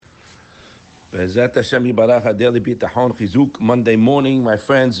Be'ezrat Hashem Yibarach Adeli Bitachon Chizuk. Monday morning, my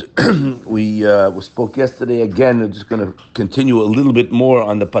friends. we spoke yesterday again. We're just going to continue a little bit more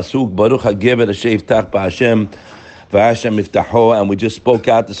on the pasuk Baruch Hagever Sheivtach BaHashem VaHashem Iftaho, and we just spoke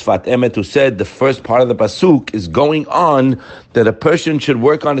out the Sfat Emet, who said the first part of the pasuk is going on that a person should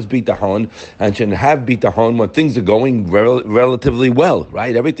work on his bitachon and should have bitachon when things are going relatively well,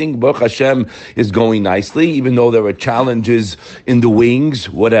 right? Everything Baruch Hashem is going nicely, even though there are challenges in the wings,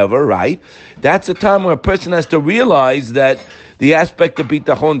 whatever, right? That's a time where a person has to realize that the aspect of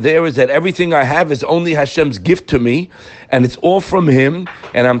bitachon there is that everything I have is only Hashem's gift to me, and it's all from Him,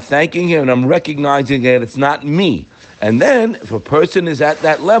 and I'm thanking Him, and I'm recognizing that it's not me. And then, if a person is at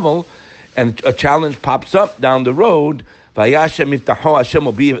that level, and a challenge pops up down the road, Vayashem Iftaho, Hashem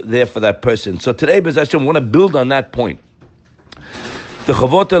will be there for that person. So today, Bez Hashem, I want to build on that point. The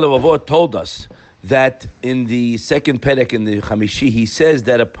Chavot HaLevavot told us that in the second Perek, in the Chamishi, he says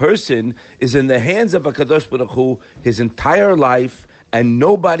that a person is in the hands of HaKadosh Baruch Hu his entire life, and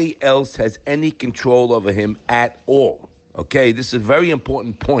nobody else has any control over him at all. Okay, this is a very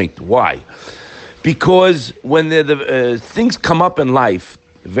important point. Why? Because when the things come up in life,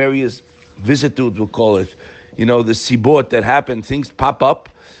 various vicissitudes, we'll call it, the sibot that happen, things pop up,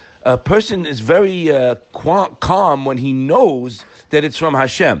 a person is very calm when he knows that it's from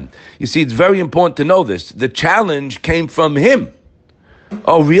Hashem. You see, it's very important to know this. The challenge came from Him.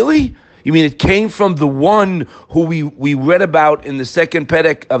 Oh, really? You mean it came from the one who we read about in the second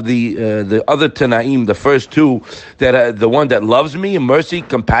Perek of the other Tanaim, the first two, that the one that loves me and mercy,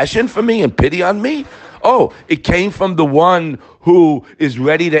 compassion for me and pity on me? Oh, it came from the one who is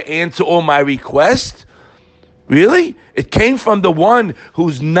ready to answer all my requests? Really? It came from the one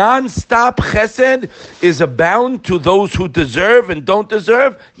whose non-stop chesed is abound to those who deserve and don't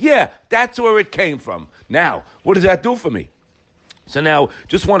deserve? Yeah, that's where it came from. Now, what does that do for me? So now,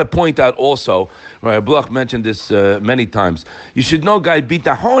 just want to point out also, Rabbi Bloch mentioned this many times, you should know, guys,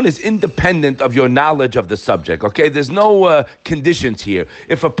 bitachon is independent of your knowledge of the subject, okay? There's no conditions here.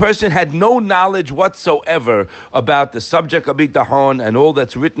 If a person had no knowledge whatsoever about the subject of bitachon and all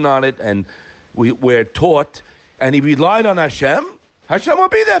that's written on it, and we're taught, and he relied on Hashem, Hashem will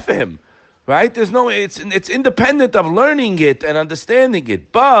be there for him, right? It's independent of learning it and understanding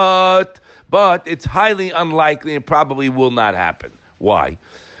it, but it's highly unlikely and probably will not happen. Why?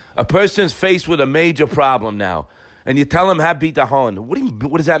 A person's faced with a major problem now, and you tell him have bitachon.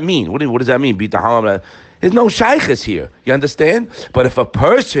 What does that mean? What does that mean? Bitachon. There's no shaykhs here. You understand? But if a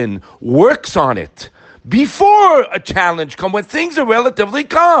person works on it before a challenge comes, when things are relatively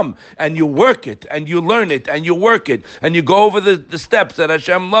calm, and you work it, and you learn it, and you work it, and you go over the steps that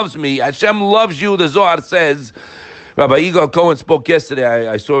Hashem loves me, Hashem loves you, the Zohar says. Rabbi Yigal Cohen spoke yesterday.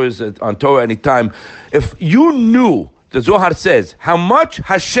 I saw his on Torah Anytime. If you knew, the Zohar says, how much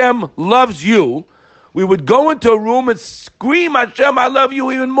Hashem loves you, we would go into a room and scream, Hashem, I love you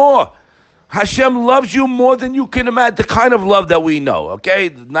even more. Hashem loves you more than you can imagine, the kind of love that we know, okay?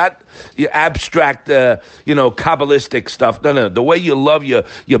 Not your abstract, Kabbalistic stuff. No. The way you love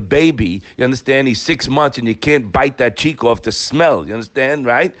your baby, you understand? He's 6 months and you can't bite that cheek off to smell, you understand,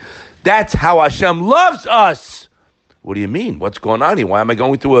 right? That's how Hashem loves us. What do you mean? What's going on here? Why am I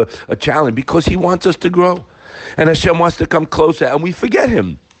going through a challenge? Because He wants us to grow. And Hashem wants to come closer, and we forget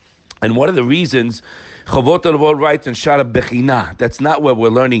Him. And one of the reasons, Chavot HaLevavot writes in Shara Bechina, that's not what we're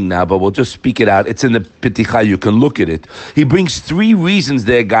learning now, but we'll just speak it out. It's in the Piticha, you can look at it. He brings 3 reasons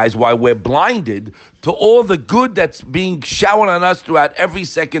there, guys, why we're blinded to all the good that's being showered on us throughout every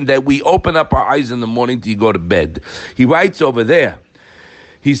second that we open up our eyes in the morning till you go to bed. He writes over there,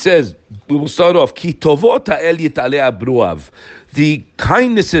 he says, we will start off, Ki tovot ha'el yitaleh abruav. The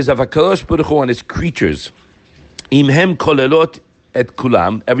kindnesses of HaKadosh Baruch Hu and His creatures, imhem kolelot et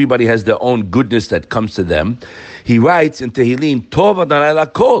kulam, everybody has their own goodness that comes to them. He writes in Tehillim, Tov Adonai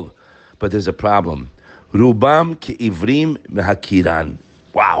lakol. But there's a problem. Rubam ke'ivrim mehakiran.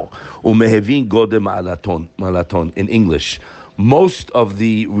 Wow. Umehevin godem malaton. In English, most of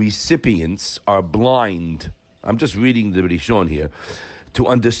the recipients are blind. I'm just reading the Rishon here to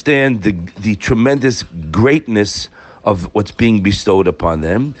understand the tremendous greatness of what's being bestowed upon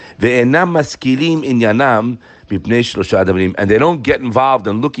them. Ve'enam maskilim inyanam mipnei shlosha davarim, and they don't get involved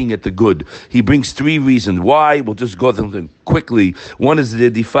in looking at the good. He brings 3 reasons why. We'll just go through them quickly. One is the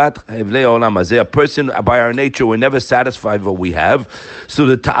difat hevlei olam hazeh. A person, by our nature, we're never satisfied with what we have. So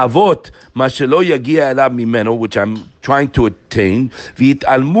the ta'avot mashelo yagia elav mimeno, which I'm trying to attain,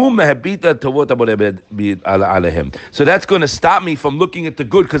 v'yitalmu mehabita tavot alehem. So that's going to stop me from looking at the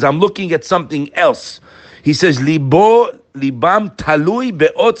good because I'm looking at something else. He says, Libam talui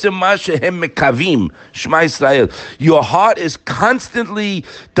be'otzem ma shehem mekavim. Shema Yisrael. Your heart is constantly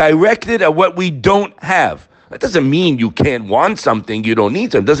directed at what we don't have. That doesn't mean you can't want something, you don't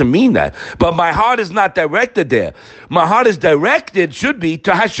need something. It doesn't mean that. But my heart is not directed there. My heart is directed, should be,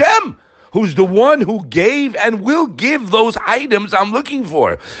 to Hashem, who's the one who gave and will give those items I'm looking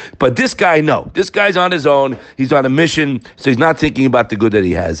for. But this guy, no. This guy's on his own. He's on a mission, so he's not thinking about the good that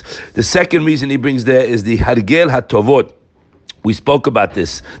he has. The second reason he brings there is the Hargel HaTovot. We spoke about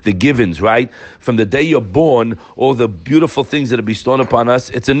this, the givens, right? From the day you're born, all the beautiful things that are bestowed upon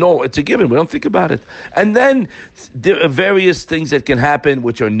us, it's a given. We don't think about it. And then there are various things that can happen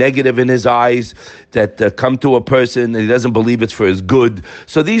which are negative in his eyes that come to a person and he doesn't believe it's for his good.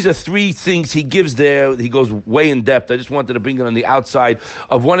 So these are three things he gives there. He goes way in depth. I just wanted to bring it on the outside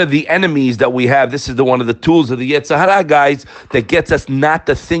of one of the enemies that we have. This is one of the tools of the Yetzer Hara, guys, that gets us not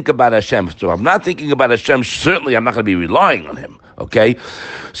to think about Hashem. So I'm not thinking about Hashem. Certainly I'm not going to be relying on him. Okay,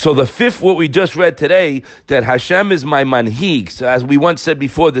 so the fifth, what we just read today, that Hashem is my manhig. So as we once said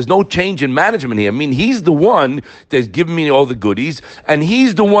before, there's no change in management here. I mean, he's the one that's given me all the goodies, and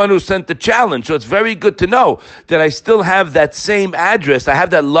he's the one who sent the challenge. So it's very good to know that I still have that same address. I have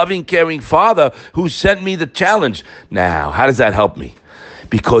that loving, caring Father who sent me the challenge. Now, how does that help me?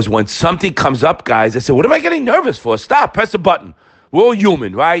 Because when something comes up, guys, I say, what am I getting nervous for? Stop, press a button. We're all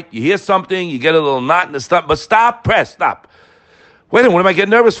human, right? You hear something, you get a little knot in the stomach, but stop. Wait a minute, what am I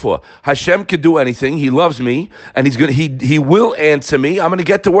getting nervous for? Hashem can do anything. He loves me, and he will answer me. I'm going to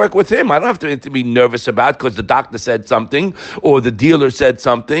get to work with him. I don't have to be nervous about because the doctor said something, or the dealer said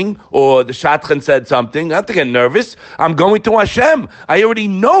something, or the shadchan said something. I don't have to get nervous. I'm going to Hashem. I already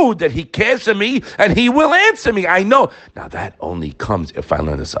know that he cares for me, and he will answer me. I know. Now, that only comes if I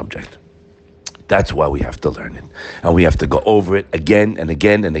learn the subject. That's why we have to learn it. And we have to go over it again and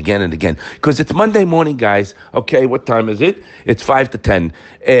again and again and again. Because it's Monday morning, guys. Okay, what time is it? It's 5 to 10.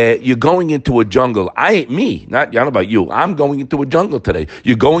 You're going into a jungle. I don't know about you. I'm going into a jungle today.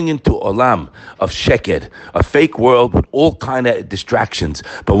 You're going into olam of sheked, a fake world with all kind of distractions.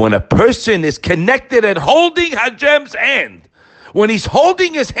 But when a person is connected and holding Hashem's hand, when he's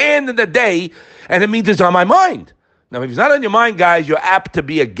holding his hand in the day, and it means it's on my mind. Now, if it's not on your mind, guys, you're apt to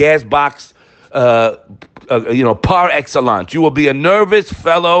be a gas box par excellence. You will be a nervous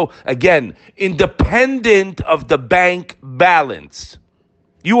fellow, again, independent of the bank balance.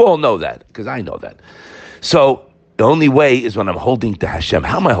 You all know that, because I know that. So the only way is when I'm holding to Hashem.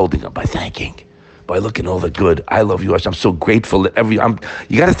 How am I holding up? By thanking. By looking all the good. I love you, Hashem. I'm so grateful that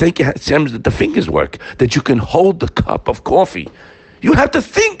you got to thank Hashem that the fingers work, that you can hold the cup of coffee. You have to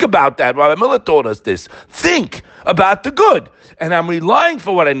think about that. Rabbi Miller taught us this. Think about the good. And I'm relying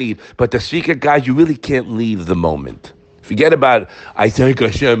for what I need. But the secret, guys, you really can't leave the moment. Forget about, I thank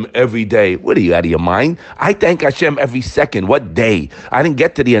Hashem every day. What are you, out of your mind? I thank Hashem every second. What day? I didn't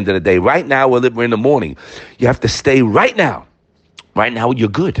get to the end of the day. Right now, we're in the morning. You have to stay right now. Right now, you're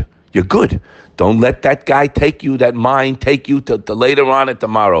good. You're good. Don't let that guy that mind take you to later on and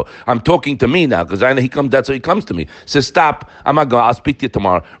tomorrow. I'm talking to me now because I know that's how he comes to me. Says, stop. I'm not going. I'll speak to you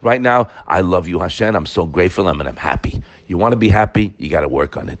tomorrow. Right now, I love you, Hashem. I'm so grateful. I'm happy. You want to be happy? You got to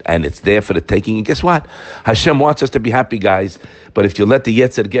work on it. And it's there for the taking. And guess what? Hashem wants us to be happy, guys. But if you let the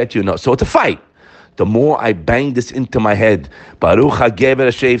Yetzer get you, no. So it's a fight. The more I bang this into my head, Baruch HaGeber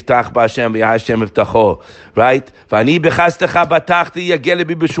Asher Yiftach B'Hashem V'Hashem Yiftacho, right? V'ani b'chastecha batachti yagel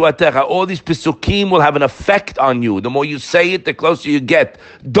bi b'shuatecha. All these pesukim will have an effect on you. The more you say it, the closer you get.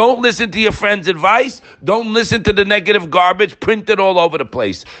 Don't listen to your friend's advice. Don't listen to the negative garbage printed all over the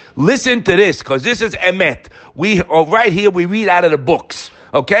place. Listen to this, because this is emet. Right here, we read out of the books.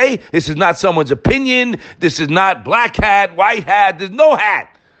 Okay? This is not someone's opinion. This is not black hat, white hat. There's no hat.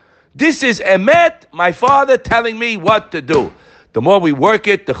 This is emet, my Father telling me what to do. The more we work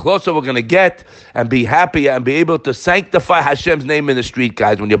it, the closer we're going to get and be happy and be able to sanctify Hashem's name in the street,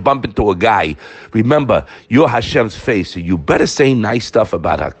 guys. When you bump into a guy, remember, you're Hashem's face. So you better say nice stuff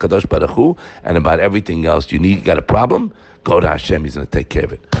about HaKadosh Baruch Hu and about everything else. You got a problem? Go to Hashem. He's going to take care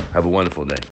of it. Have a wonderful day.